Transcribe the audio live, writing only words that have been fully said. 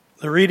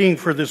The reading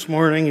for this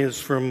morning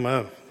is from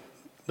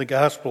the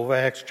Gospel of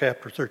Acts,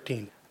 chapter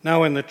 13.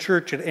 Now in the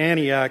church at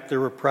Antioch there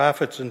were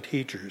prophets and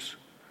teachers: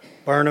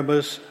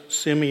 Barnabas,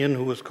 Simeon,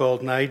 who was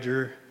called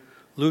Niger,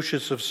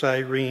 Lucius of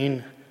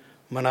Cyrene,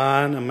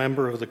 Manan, a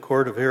member of the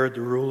court of Herod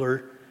the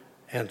ruler,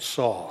 and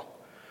Saul.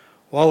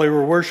 While they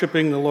were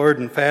worshiping the Lord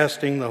and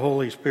fasting, the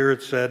Holy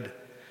Spirit said,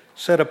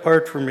 "Set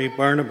apart for me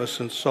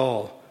Barnabas and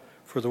Saul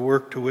for the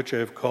work to which I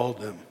have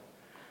called them."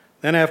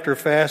 Then after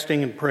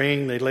fasting and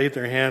praying, they laid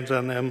their hands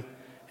on them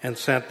and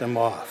sent them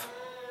off.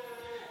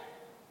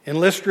 In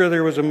Lystra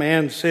there was a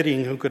man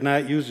sitting who could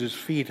not use his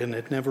feet and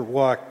had never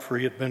walked, for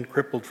he had been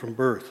crippled from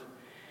birth.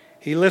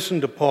 He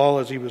listened to Paul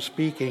as he was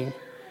speaking,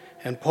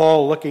 and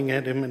Paul, looking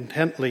at him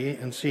intently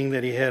and seeing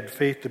that he had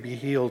faith to be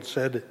healed,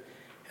 said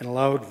in a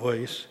loud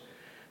voice,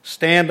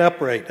 "Stand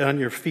upright on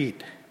your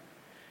feet."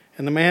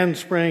 And the man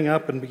sprang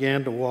up and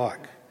began to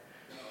walk.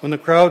 When the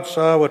crowd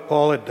saw what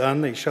Paul had done,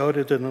 they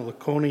shouted in the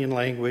Lycaonian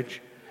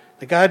language,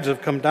 "The gods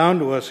have come down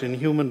to us in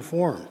human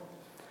form."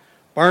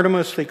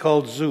 Barnabas they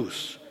called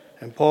Zeus,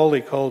 and Paul they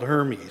called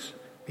Hermes,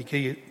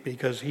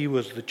 because he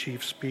was the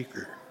chief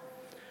speaker.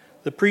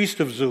 The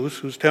priest of Zeus,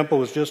 whose temple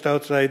was just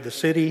outside the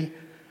city,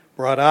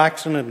 brought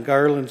oxen and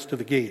garlands to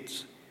the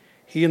gates.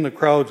 He and the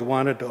crowds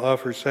wanted to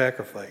offer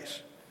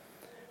sacrifice.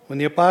 When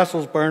the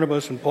apostles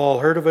Barnabas and Paul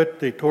heard of it,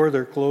 they tore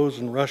their clothes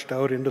and rushed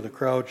out into the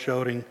crowd,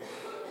 shouting,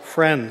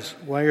 "Friends,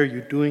 why are you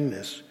doing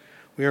this?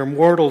 We are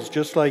mortals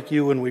just like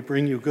you, and we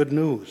bring you good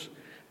news,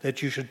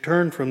 that you should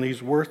turn from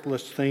these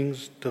worthless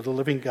things to the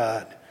living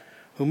God,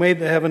 who made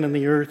the heaven and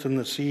the earth and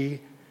the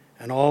sea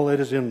and all that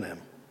is in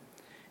them.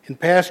 In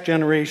past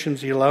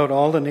generations he allowed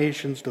all the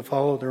nations to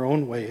follow their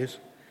own ways,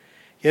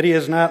 yet he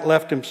has not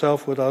left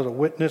himself without a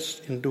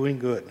witness in doing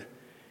good,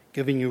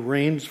 giving you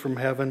rains from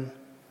heaven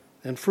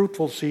and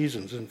fruitful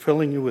seasons, and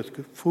filling you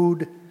with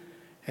food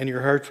and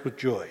your hearts with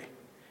joy."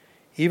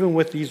 Even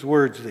with these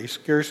words, they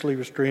scarcely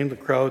restrained the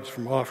crowds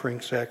from offering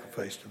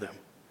sacrifice to them.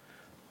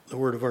 The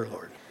word of our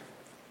Lord.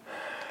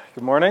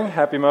 Good morning.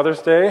 Happy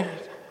Mother's Day.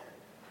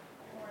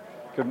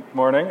 Good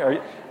morning.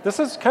 This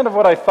is kind of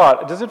what I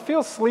thought. Does it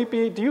feel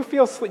sleepy? Do you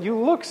feel you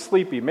look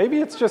sleepy?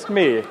 Maybe it's just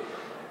me.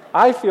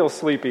 I feel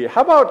sleepy.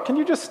 How about, can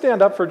you just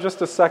stand up for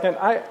just a second?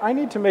 I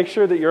need to make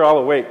sure that you're all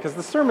awake, because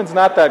the sermon's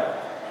not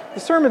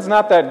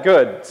that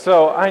good.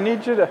 So I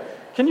need you to,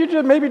 can you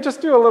just maybe just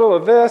do a little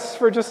of this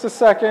for just a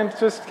second?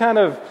 Just kind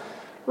of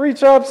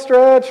reach up,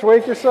 stretch,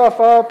 wake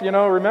yourself up,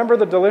 remember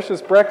the delicious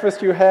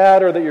breakfast you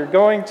had or that you're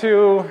going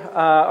to.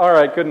 All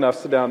right, good enough.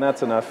 Sit down.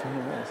 That's enough.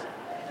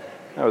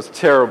 That was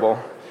terrible.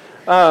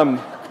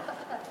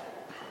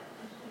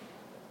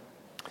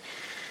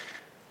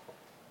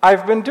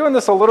 I've been doing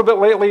this a little bit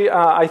lately.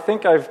 I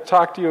think I've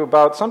talked to you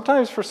about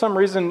sometimes for some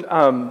reason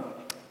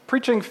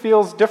preaching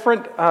feels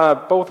different,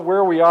 both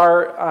where we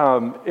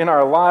are in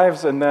our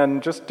lives and then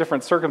just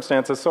different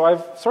circumstances. So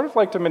I've sort of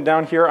like to been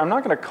down here. I'm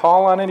not going to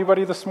call on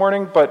anybody this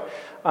morning, but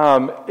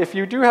if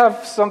you do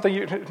have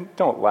something,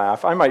 don't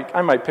laugh. I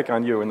might pick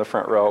on you in the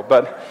front row,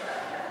 but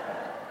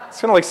it's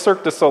kind of like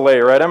Cirque du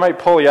Soleil, right? I might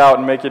pull you out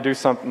and make you do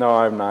something. No,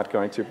 I'm not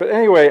going to. But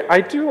anyway,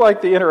 I do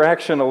like the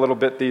interaction a little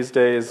bit these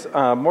days,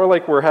 more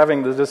like we're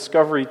having the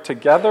discovery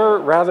together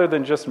rather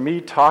than just me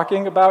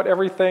talking about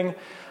everything.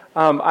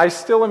 I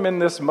still am in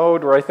this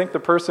mode where I think the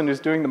person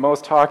who's doing the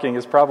most talking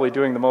is probably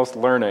doing the most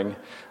learning,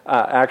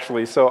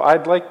 actually. So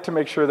I'd like to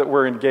make sure that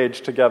we're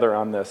engaged together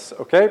on this.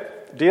 Okay?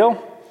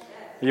 Deal?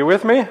 Are you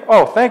with me?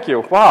 Oh, thank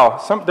you.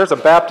 Wow. There's a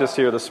Baptist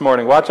here this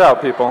morning. Watch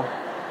out, people.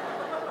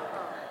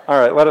 All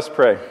right, let us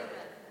pray.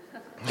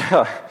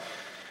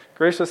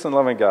 Gracious and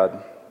loving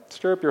God,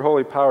 stir up your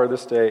holy power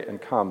this day and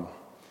come.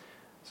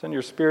 Send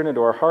your Spirit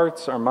into our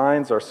hearts, our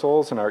minds, our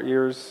souls, and our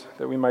ears,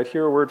 that we might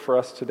hear a word for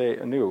us today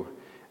anew,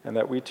 and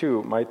that we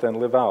too might then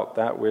live out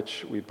that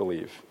which we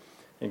believe.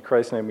 In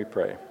Christ's name we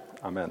pray.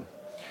 Amen.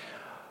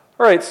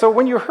 All right, so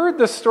when you heard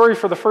this story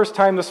for the first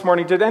time this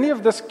morning, did any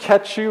of this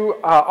catch you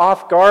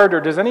off guard, or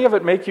does any of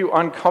it make you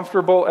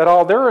uncomfortable at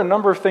all? There are a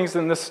number of things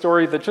in this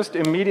story that just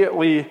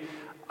immediately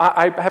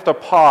I have to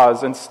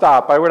pause and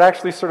stop. I would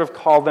actually sort of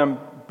call them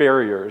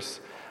barriers.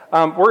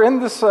 We're in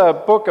this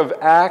book of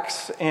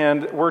Acts,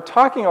 and we're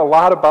talking a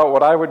lot about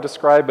what I would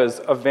describe as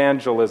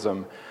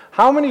evangelism.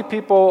 How many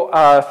people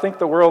think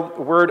the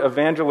word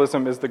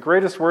evangelism is the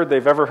greatest word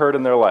they've ever heard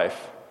in their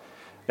life?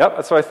 Yep,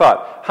 that's what I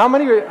thought. How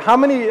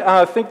many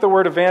think the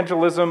word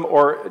evangelism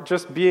or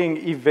just being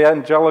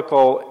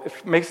evangelical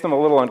makes them a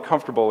little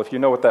uncomfortable, if you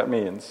know what that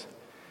means?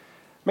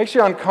 Makes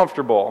you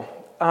uncomfortable.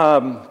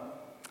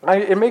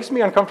 It makes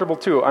me uncomfortable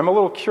too. I'm a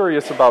little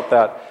curious about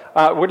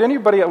that. Would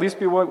anybody at least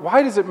be willing?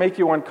 Why does it make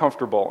you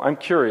uncomfortable? I'm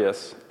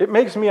curious. It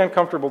makes me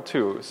uncomfortable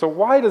too. So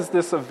why does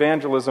this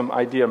evangelism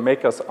idea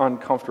make us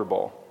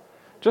uncomfortable?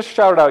 Just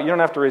shout it out. You don't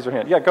have to raise your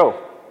hand. Yeah, go.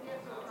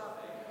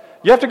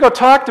 You have to go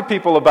talk to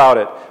people about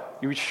it.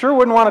 You sure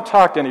wouldn't want to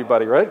talk to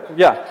anybody, right?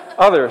 Yeah.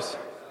 Others.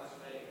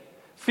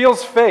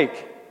 Feels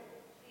fake.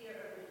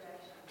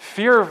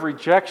 Fear of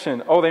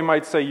rejection. Oh, they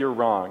might say you're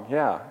wrong.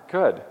 Yeah,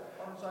 good.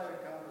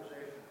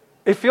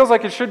 It feels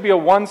like it should be a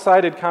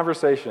one-sided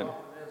conversation.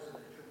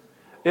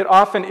 It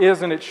often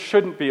is, and it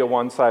shouldn't be a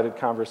one-sided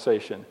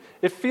conversation.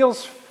 It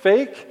feels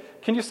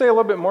fake. Can you say a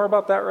little bit more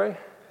about that, Ray?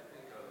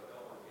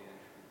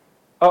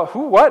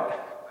 Who?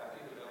 What?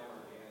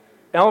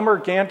 Elmer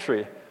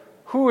Gantry.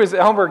 Who is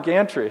Elmer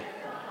Gantry?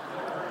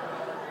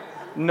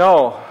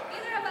 No.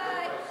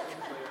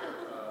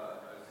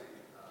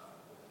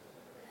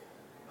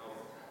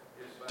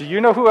 Do you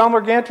know who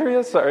Elmer Gantry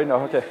is? Sorry, no,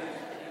 okay.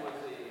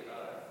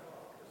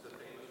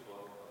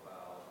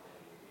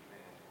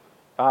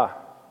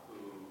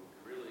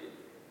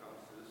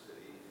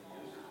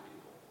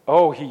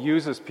 Oh, he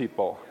uses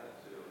people.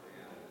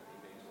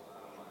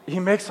 He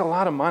makes a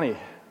lot of money.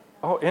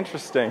 Oh,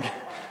 interesting.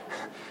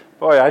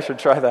 Boy, I should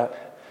try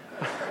that.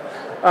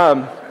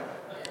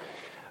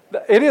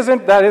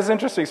 That is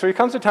interesting. So he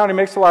comes to town, he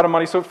makes a lot of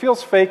money, so it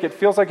feels fake. It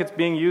feels like it's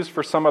being used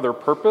for some other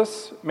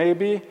purpose,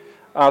 maybe.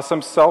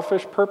 Some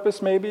selfish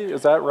purpose, maybe.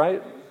 Is that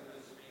right?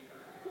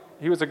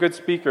 He was a good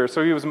speaker,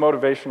 so he was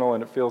motivational,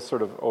 and it feels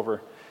sort of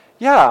over.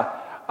 Yeah.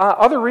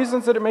 Other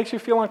reasons that it makes you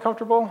feel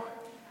uncomfortable?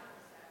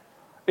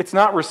 It's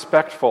not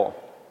respectful.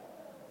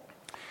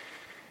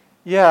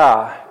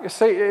 Yeah.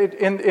 Say,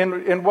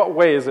 in what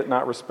way is it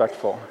not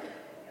respectful?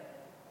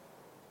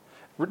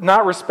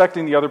 Not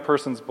respecting the other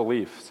person's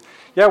beliefs.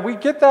 Yeah, we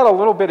get that a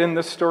little bit in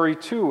this story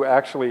too,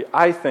 actually,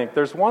 I think.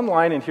 There's one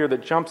line in here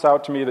that jumps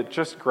out to me that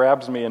just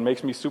grabs me and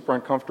makes me super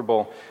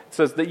uncomfortable. It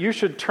says that you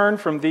should turn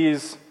from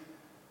these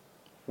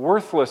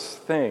worthless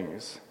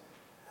things.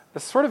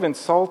 It's sort of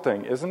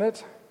insulting, isn't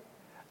it?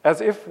 As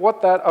if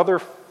what that other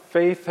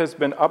faith has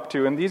been up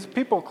to, and these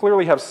people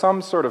clearly have some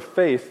sort of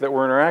faith that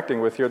we're interacting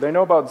with here. They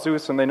know about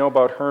Zeus and they know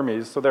about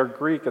Hermes, so they're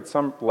Greek at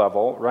some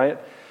level, right?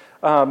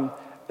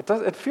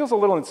 It feels a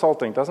little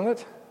insulting, doesn't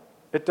it?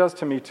 It does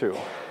to me too.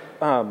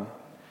 I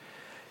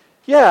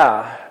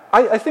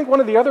think one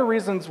of the other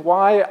reasons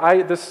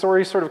why this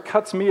story sort of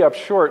cuts me up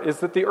short is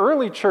that the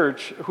early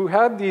church, who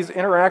had these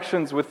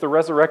interactions with the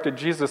resurrected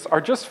Jesus,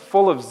 are just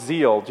full of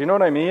zeal. Do you know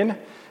what I mean?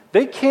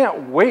 They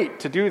can't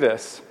wait to do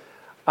this.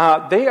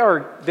 They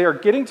are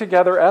getting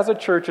together as a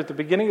church at the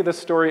beginning of this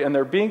story, and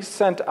they're being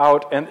sent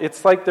out, and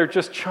it's like they're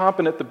just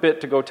chomping at the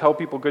bit to go tell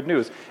people good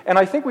news. And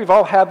I think we've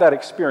all had that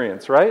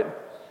experience, right?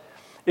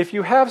 If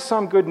you have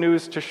some good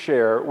news to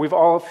share, we've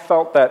all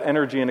felt that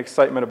energy and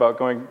excitement about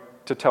going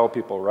to tell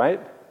people, right?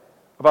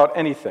 About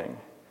anything.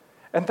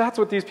 And that's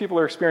what these people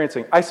are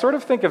experiencing. I sort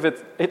of think of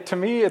it to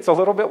me, it's a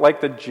little bit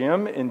like the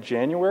gym in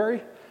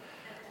January.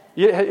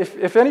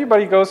 If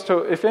anybody goes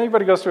to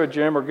a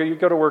gym or you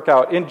go to work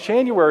out, in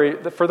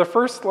January, for the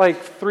first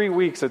 3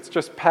 weeks, it's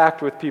just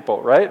packed with people,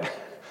 right?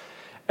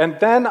 And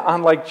then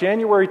on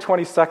January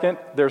 22nd,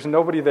 there's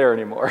nobody there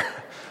anymore.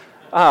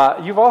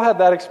 You've all had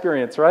that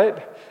experience,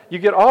 right? You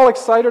get all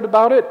excited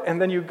about it,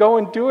 and then you go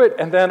and do it,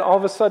 and then all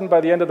of a sudden,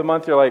 by the end of the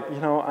month, you're like,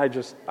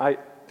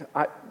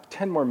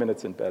 10 more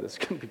minutes in bed is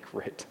going to be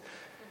great.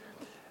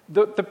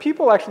 The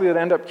people actually that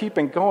end up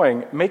keeping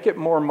going make it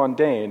more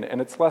mundane,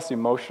 and it's less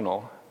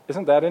emotional.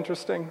 Isn't that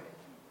interesting?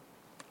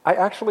 I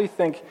actually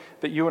think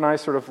that you and I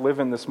sort of live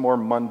in this more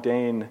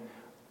mundane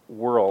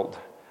world.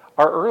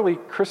 Our early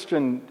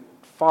Christian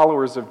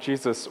followers of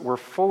Jesus were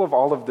full of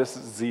all of this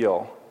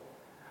zeal.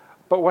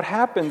 But what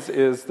happens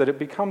is that it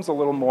becomes a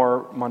little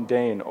more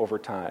mundane over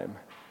time.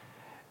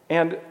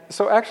 And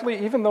so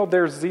actually, even though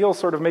their zeal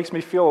sort of makes me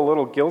feel a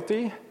little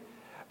guilty,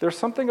 there's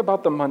something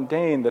about the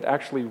mundane that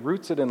actually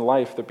roots it in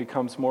life that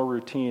becomes more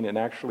routine and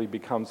actually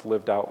becomes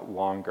lived out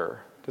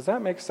longer. Does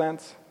that make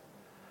sense?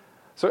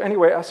 So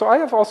anyway, I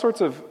have all sorts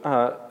of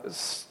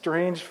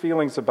strange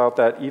feelings about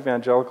that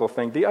evangelical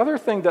thing. The other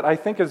thing that I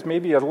think is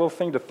maybe a little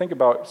thing to think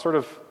about, sort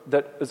of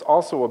that is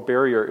also a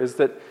barrier, is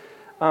that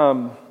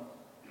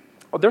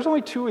there's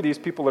only 2 of these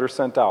people that are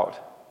sent out,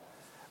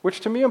 which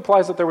to me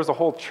implies that there was a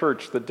whole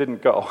church that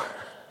didn't go.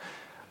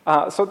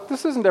 So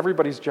this isn't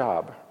everybody's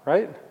job,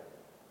 right?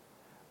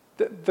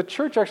 The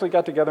church actually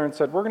got together and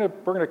said, we're going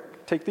to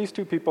take these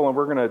 2 people and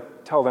we're going to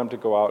tell them to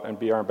go out and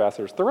be our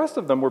ambassadors. The rest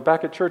of them were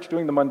back at church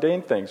doing the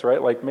mundane things,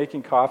 right? Like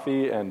making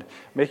coffee and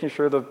making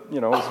sure it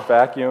was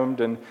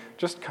vacuumed and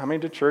just coming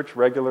to church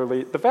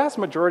regularly. The vast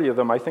majority of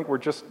them, I think, were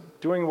just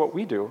doing what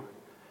we do.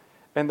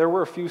 And there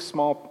were a few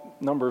small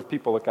number of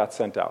people that got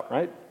sent out,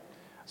 right?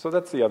 So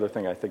that's the other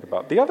thing I think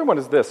about. The other one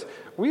is this.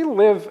 We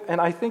live, and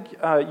I think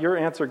your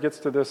answer gets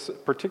to this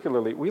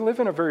particularly, we live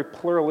in a very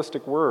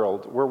pluralistic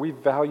world where we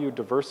value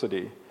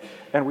diversity.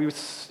 And we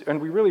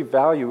really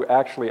value,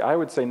 actually, I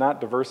would say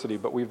not diversity,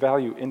 but we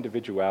value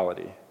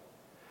individuality.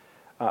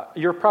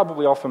 You're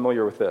probably all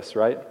familiar with this,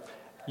 right?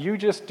 You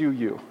just do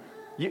you.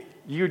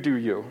 You do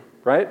you,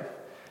 right?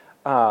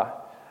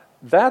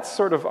 That's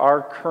sort of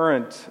our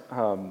current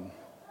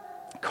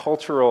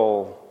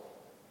cultural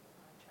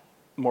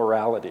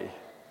morality.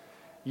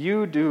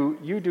 You do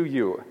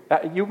you.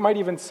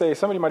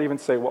 Somebody might even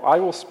say, well, I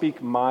will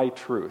speak my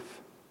truth.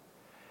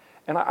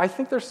 And I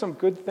think there's some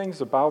good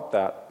things about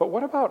that, but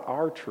what about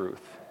our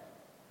truth?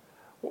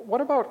 What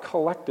about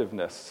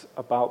collectiveness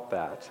about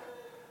that?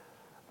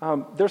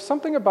 There's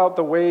something about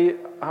the way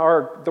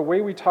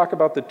we talk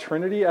about the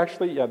Trinity.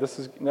 Actually, this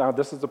is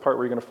the part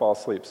where you're going to fall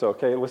asleep. So,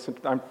 okay, listen.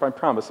 I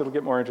promise it'll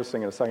get more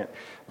interesting in a second.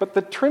 But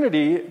the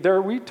Trinity,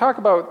 we talk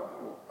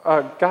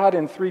about God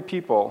in three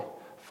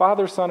people: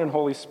 Father, Son, and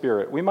Holy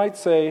Spirit. We might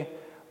say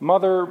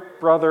Mother,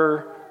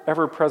 Brother,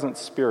 Ever-Present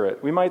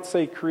Spirit. We might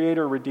say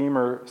Creator,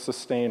 Redeemer,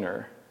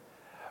 Sustainer.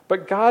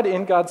 But God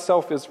in God's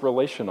self is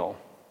relational.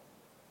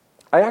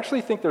 I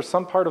actually think there's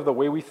some part of the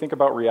way we think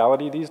about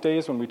reality these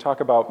days when we talk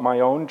about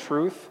my own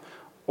truth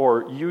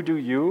or you do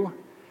you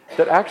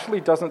that actually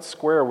doesn't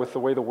square with the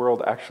way the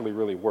world actually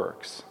really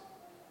works.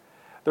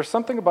 There's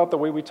something about the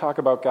way we talk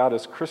about God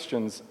as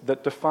Christians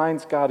that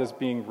defines God as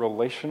being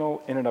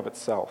relational in and of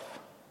itself.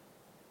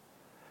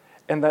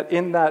 And that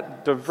in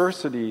that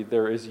diversity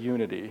there is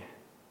unity.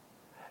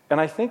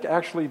 And I think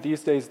actually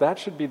these days that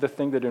should be the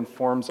thing that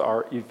informs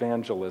our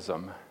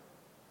evangelism.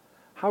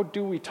 How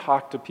do we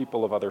talk to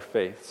people of other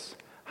faiths?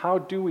 How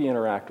do we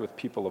interact with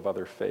people of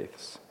other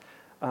faiths?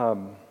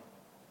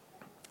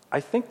 I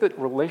think that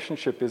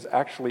relationship is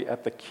actually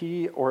at the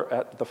key or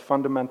at the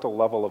fundamental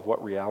level of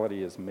what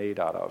reality is made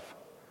out of.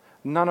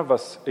 None of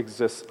us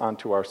exists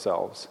unto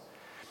ourselves.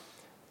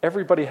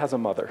 Everybody has a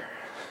mother.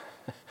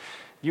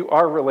 You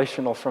are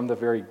relational from the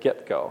very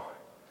get-go.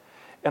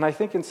 And I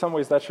think in some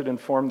ways that should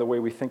inform the way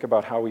we think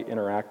about how we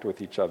interact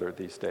with each other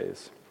these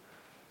days.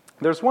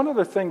 There's one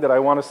other thing that I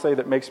want to say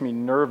that makes me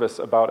nervous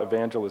about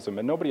evangelism,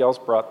 and nobody else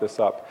brought this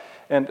up.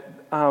 And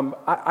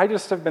I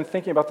just have been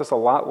thinking about this a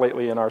lot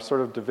lately in our sort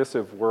of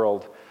divisive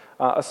world,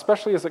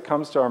 especially as it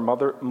comes to our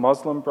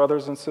Muslim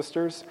brothers and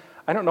sisters.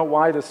 I don't know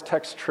why this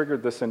text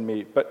triggered this in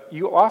me, but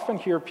you often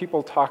hear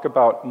people talk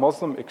about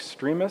Muslim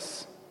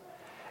extremists,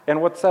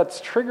 and what that's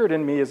triggered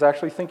in me is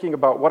actually thinking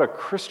about what a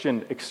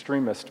Christian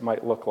extremist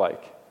might look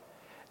like.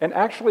 And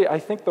actually, I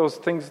think those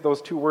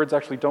two words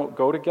actually don't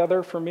go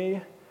together for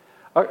me.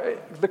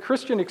 The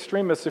Christian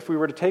extremists, if we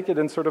were to take it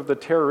in sort of the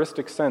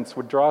terroristic sense,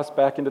 would draw us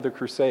back into the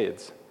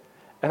Crusades.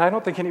 And I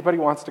don't think anybody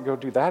wants to go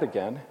do that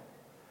again.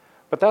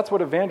 But that's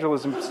what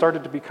evangelism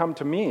started to become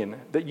to mean,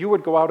 that you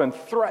would go out and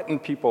threaten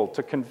people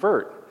to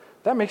convert.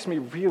 That makes me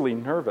really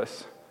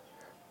nervous.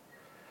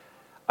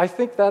 I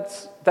think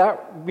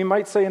that we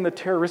might say in the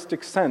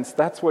terroristic sense,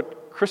 that's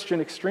what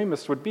Christian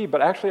extremists would be,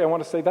 but actually I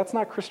want to say that's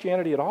not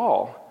Christianity at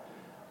all.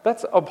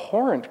 That's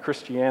abhorrent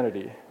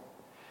Christianity.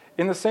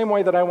 In the same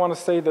way that I want to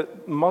say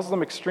that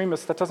Muslim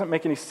extremists, that doesn't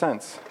make any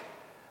sense.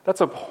 That's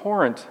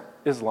abhorrent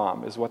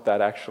Islam is what that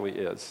actually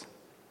is.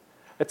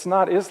 It's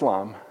not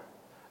Islam.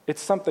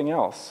 It's something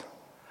else.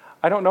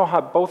 I don't know how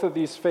both of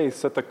these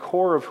faiths at the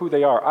core of who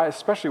they are,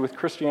 especially with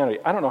Christianity,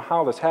 I don't know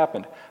how this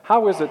happened.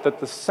 How is it that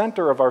the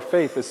center of our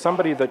faith is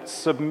somebody that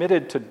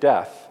submitted to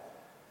death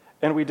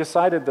and we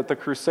decided that the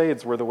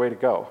Crusades were the way to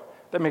go?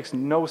 That makes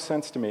no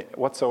sense to me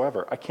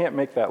whatsoever. I can't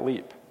make that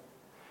leap.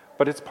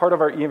 But it's part of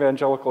our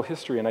evangelical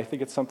history, and I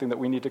think it's something that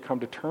we need to come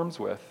to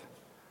terms with.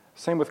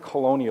 Same with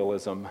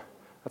colonialism.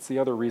 That's the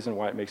other reason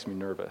why it makes me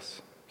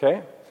nervous.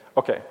 Okay?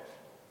 Okay.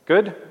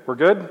 Good? We're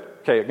good?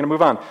 Okay, I'm going to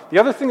move on. The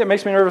other thing that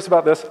makes me nervous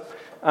about this,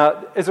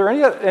 is there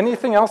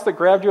anything else that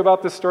grabbed you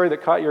about this story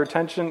that caught your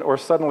attention or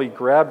suddenly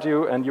grabbed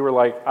you and you were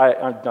like,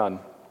 I'm done.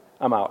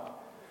 I'm out?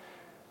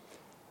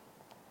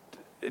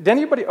 Did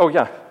anybody? Oh,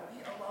 yeah.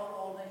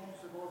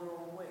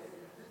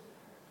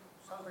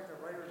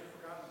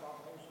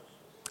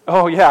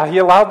 Oh, yeah, he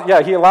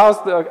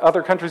allows the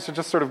other countries to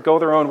just sort of go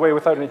their own way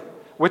without any,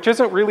 which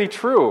isn't really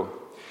true.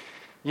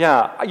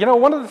 Yeah,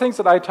 one of the things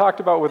that I talked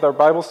about with our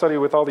Bible study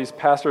with all these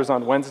pastors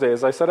on Wednesday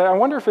is I said, I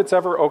wonder if it's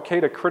ever okay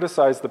to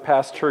criticize the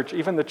past church,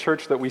 even the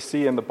church that we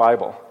see in the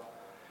Bible.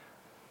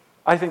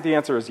 I think the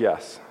answer is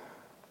yes.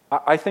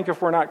 I think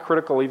if we're not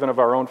critical even of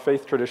our own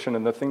faith tradition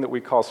and the thing that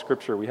we call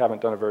Scripture, we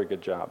haven't done a very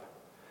good job.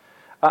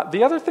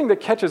 The other thing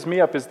that catches me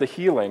up is the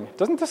healing.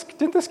 Didn't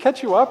this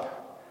catch you up?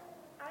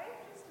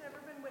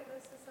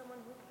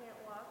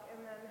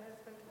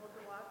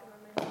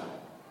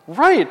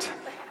 Right.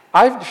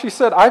 She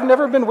said, I've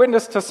never been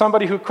witness to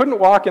somebody who couldn't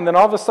walk and then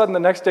all of a sudden the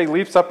next day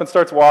leaps up and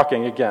starts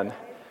walking again.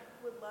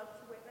 I would love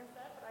to witness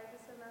that, but I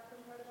just have not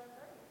been part of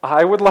that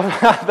party. I would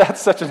love,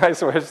 that's such a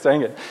nice way of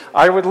saying it.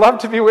 I would love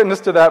to be witness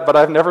to that, but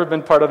I've never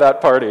been part of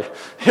that party.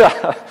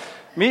 Yeah,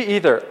 me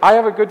either. I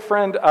have a good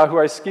friend who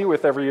I ski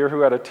with every year who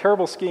had a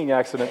terrible skiing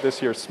accident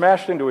this year,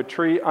 smashed into a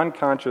tree,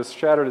 unconscious,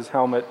 shattered his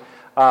helmet.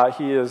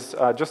 He is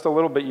just a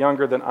little bit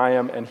younger than I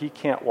am, and he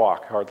can't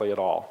walk hardly at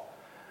all.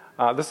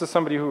 This is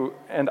somebody who,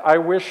 and I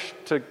wish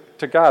to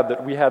God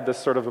that we had this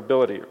sort of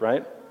ability,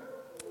 right?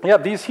 Yeah,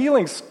 these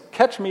healings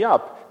catch me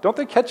up. Don't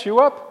they catch you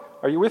up?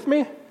 Are you with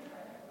me?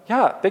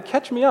 Yeah, they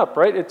catch me up,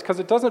 right? It's because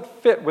it doesn't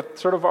fit with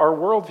sort of our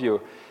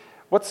worldview.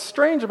 What's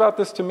strange about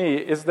this to me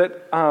is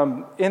that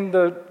in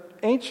the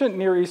ancient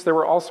Near East, there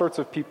were all sorts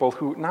of people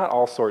who, not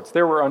all sorts,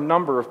 there were a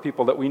number of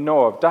people that we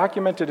know of,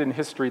 documented in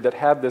history that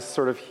had this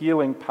sort of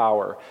healing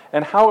power.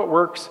 And how it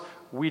works,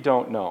 we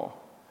don't know.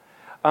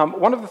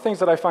 One of the things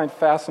that I find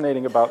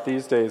fascinating about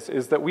these days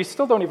is that we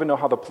still don't even know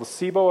how the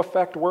placebo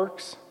effect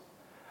works.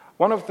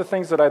 One of the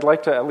things that I'd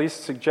like to at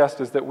least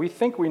suggest is that we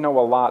think we know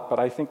a lot, but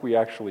I think we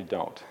actually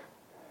don't.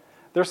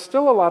 There's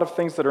still a lot of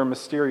things that are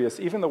mysterious,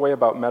 even the way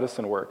about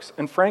medicine works.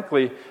 And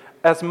frankly,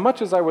 as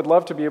much as I would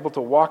love to be able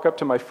to walk up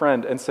to my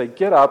friend and say,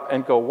 get up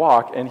and go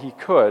walk, and he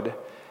could,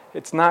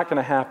 it's not going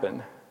to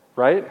happen,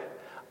 right?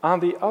 On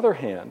the other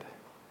hand,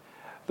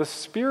 the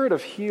spirit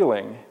of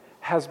healing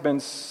has been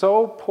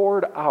so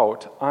poured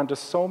out onto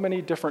so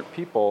many different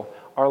people.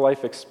 Our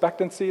life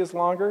expectancy is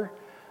longer.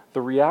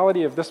 The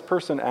reality of this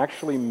person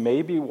actually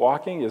maybe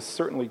walking is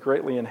certainly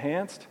greatly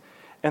enhanced.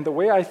 And the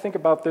way I think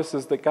about this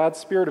is that God's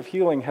spirit of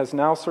healing has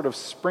now sort of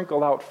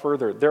sprinkled out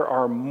further. There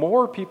are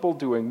more people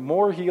doing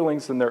more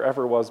healings than there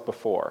ever was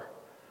before.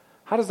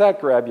 How does that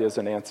grab you as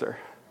an answer?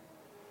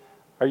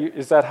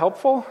 Is that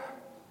helpful?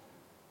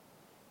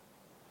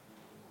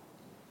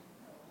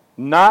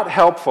 Not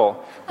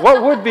helpful.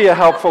 What would be a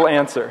helpful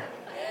answer?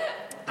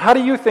 How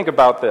do you think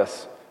about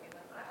this?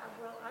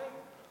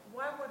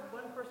 Why would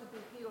one person be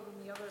healed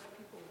and the other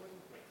people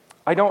wouldn't be?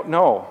 I don't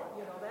know.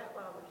 That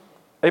bothers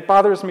me. It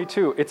bothers me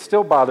too. It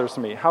still bothers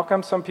me. How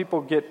come some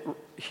people get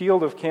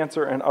healed of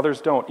cancer and others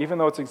don't, even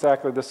though it's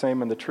exactly the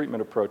same and the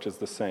treatment approach is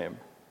the same?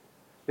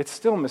 It's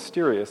still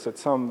mysterious at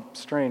some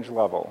strange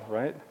level,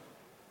 right?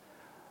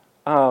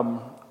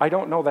 I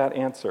don't know that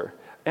answer.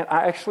 And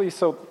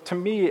to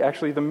me,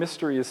 the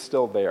mystery is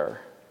still there.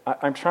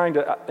 I'm trying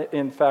to,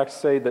 in fact,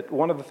 say that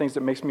one of the things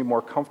that makes me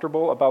more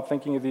comfortable about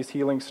thinking of these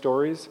healing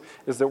stories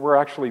is that we're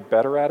actually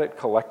better at it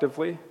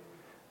collectively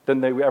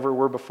than they ever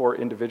were before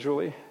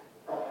individually.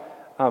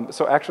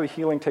 So actually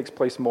healing takes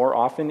place more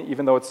often,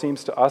 even though it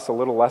seems to us a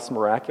little less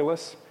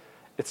miraculous.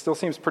 It still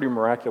seems pretty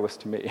miraculous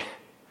to me.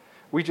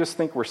 We just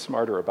think we're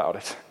smarter about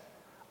it.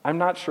 I'm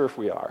not sure if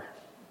we are.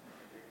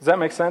 Does that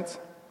make sense?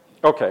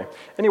 Okay.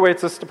 Anyway,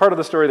 it's just a part of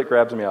the story that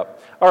grabs me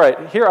up. All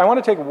right, here, I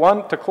want to take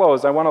one, to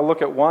close, I want to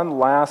look at one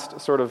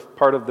last sort of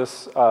part of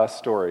this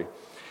story.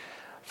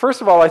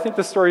 First of all, I think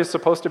this story is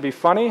supposed to be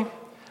funny.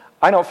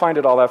 I don't find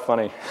it all that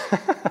funny.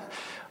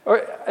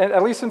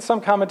 At least in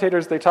some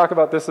commentators, they talk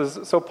about this as,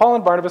 so Paul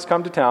and Barnabas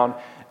come to town,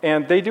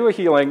 and they do a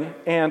healing,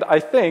 and I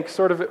think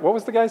sort of, what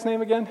was the guy's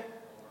name again?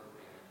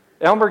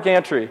 Elmer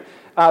Gantry.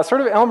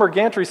 Sort of Elmer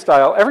Gantry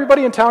style,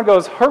 everybody in town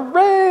goes,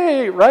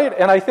 hooray, right?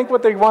 And I think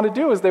what they want to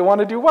do is they want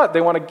to do what?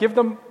 They want to give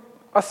them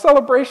a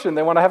celebration.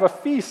 They want to have a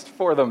feast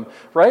for them,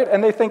 right?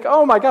 And they think,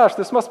 oh my gosh,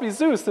 this must be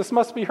Zeus, this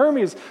must be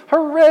Hermes.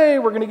 Hooray,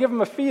 we're going to give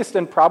them a feast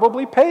and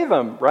probably pay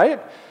them, right?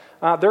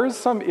 There is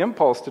some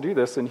impulse to do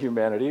this in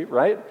humanity,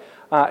 right?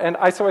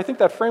 So I think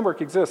that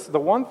framework exists. The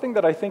one thing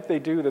that I think they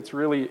do that's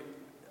really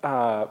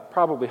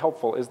probably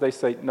helpful is they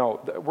say,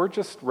 no, we're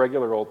just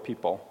regular old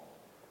people.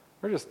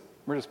 We're just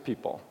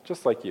people,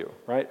 just like you,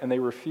 right? And they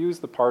refuse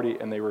the party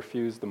and they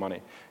refuse the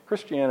money.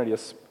 Christianity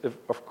is,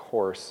 of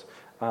course,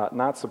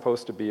 not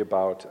supposed to be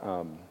about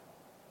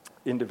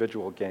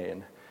individual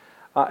gain.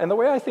 And the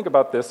way I think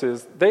about this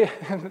is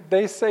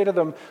they say to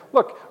them,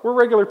 look, we're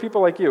regular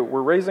people like you.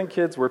 We're raising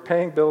kids, we're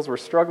paying bills, we're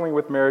struggling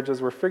with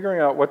marriages, we're figuring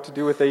out what to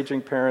do with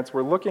aging parents,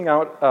 we're looking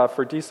out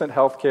for decent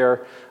health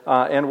care,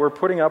 and we're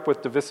putting up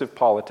with divisive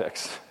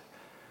politics.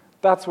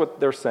 That's what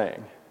they're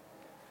saying.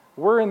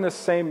 We're in this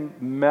same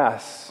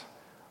mess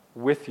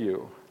with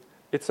you.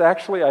 It's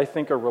actually, I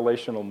think, a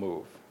relational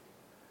move.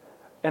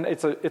 And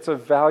it's a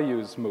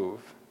values move.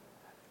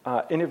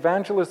 In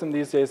evangelism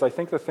these days, I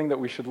think the thing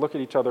that we should look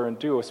at each other and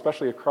do,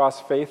 especially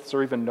across faiths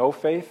or even no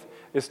faith,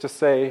 is to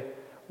say,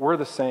 we're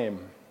the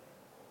same.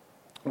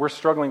 We're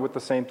struggling with the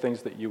same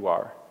things that you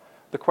are.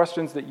 The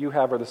questions that you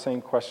have are the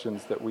same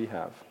questions that we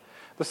have.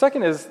 The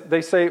second is,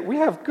 they say, we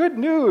have good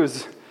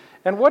news.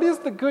 And what is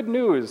the good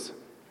news?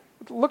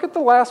 Look at the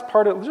last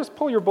part just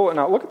pull your bulletin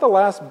out. Look at the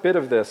last bit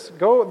of this.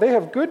 They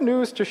have good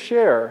news to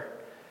share.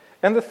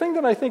 And the thing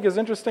that I think is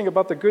interesting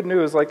about the good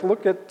news, like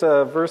look at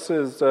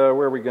verses, where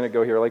are we going to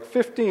go here? Like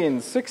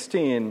 15,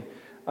 16,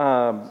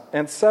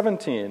 and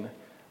 17.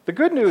 The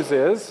good news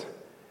is,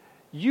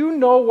 you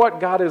know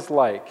what God is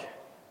like.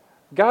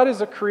 God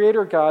is a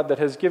creator God that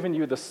has given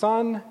you the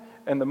sun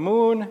and the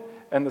moon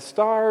and the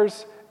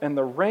stars and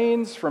the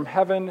rains from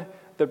heaven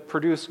that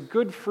produce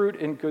good fruit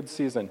in good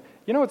season.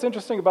 You know what's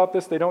interesting about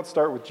this? They don't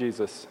start with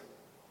Jesus.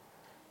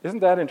 Isn't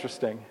that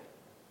interesting?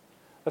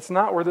 That's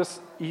not where this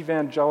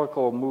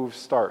evangelical move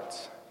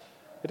starts.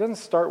 It doesn't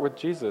start with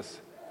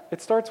Jesus.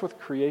 It starts with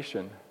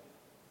creation.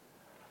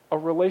 A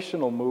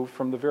relational move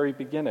from the very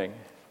beginning.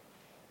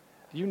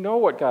 You know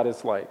what God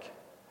is like.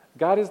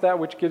 God is that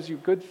which gives you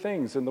good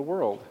things in the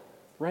world.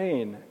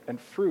 Rain and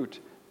fruit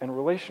and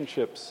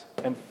relationships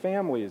and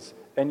families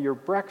and your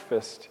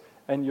breakfast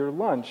and your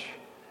lunch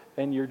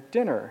and your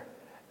dinner.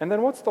 And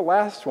then what's the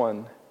last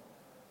one?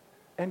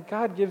 And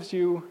God gives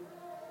you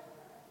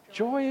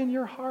joy in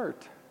your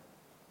heart.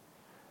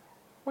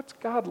 What's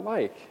God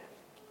like?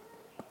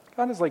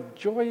 God is like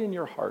joy in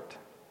your heart,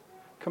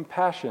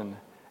 compassion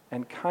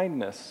and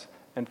kindness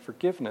and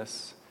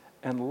forgiveness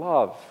and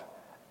love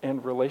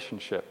and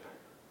relationship.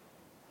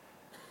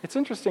 It's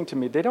interesting to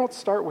me, they don't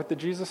start with the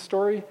Jesus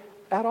story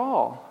at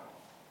all.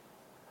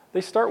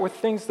 They start with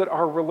things that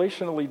are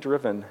relationally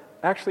driven.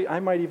 Actually, I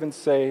might even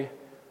say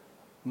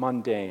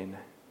mundane.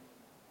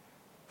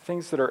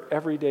 Things that are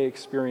everyday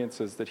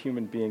experiences that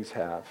human beings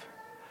have.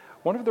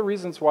 One of the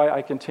reasons why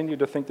I continue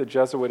to think the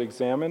Jesuit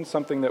Examen,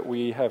 something that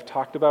we have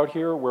talked about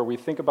here, where we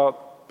think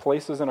about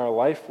places in our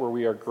life where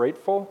we are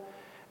grateful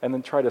and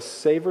then try to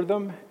savor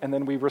them, and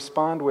then we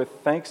respond with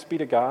thanks be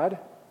to God.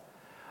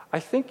 I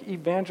think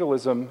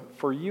evangelism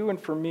for you and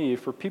for me,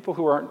 for people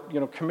who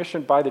aren't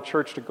commissioned by the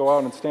church to go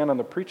out and stand on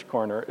the preach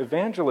corner,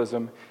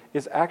 evangelism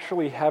is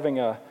actually having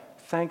a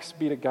thanks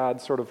be to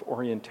God sort of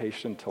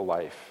orientation to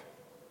life.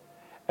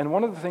 And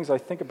one of the things I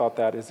think about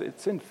that is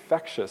it's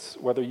infectious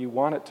whether you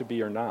want it to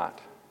be or not.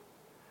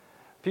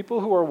 People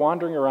who are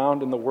wandering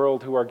around in the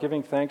world who are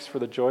giving thanks for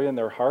the joy in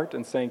their heart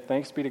and saying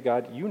thanks be to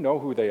God, you know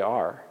who they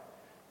are.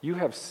 You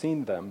have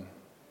seen them,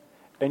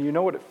 and you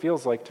know what it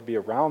feels like to be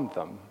around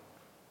them.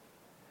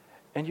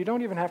 And you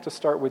don't even have to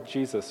start with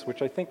Jesus,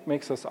 which I think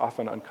makes us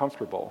often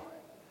uncomfortable.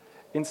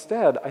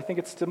 Instead, I think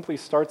it simply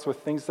starts with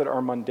things that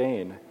are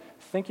mundane,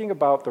 thinking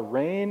about the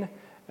rain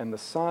and the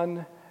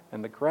sun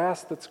and the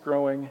grass that's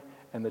growing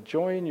and the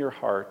joy in your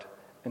heart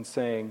and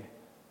saying,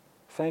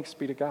 thanks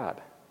be to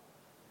God.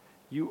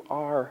 You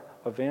are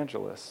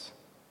evangelists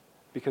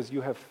because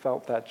you have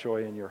felt that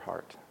joy in your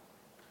heart.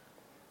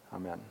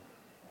 Amen.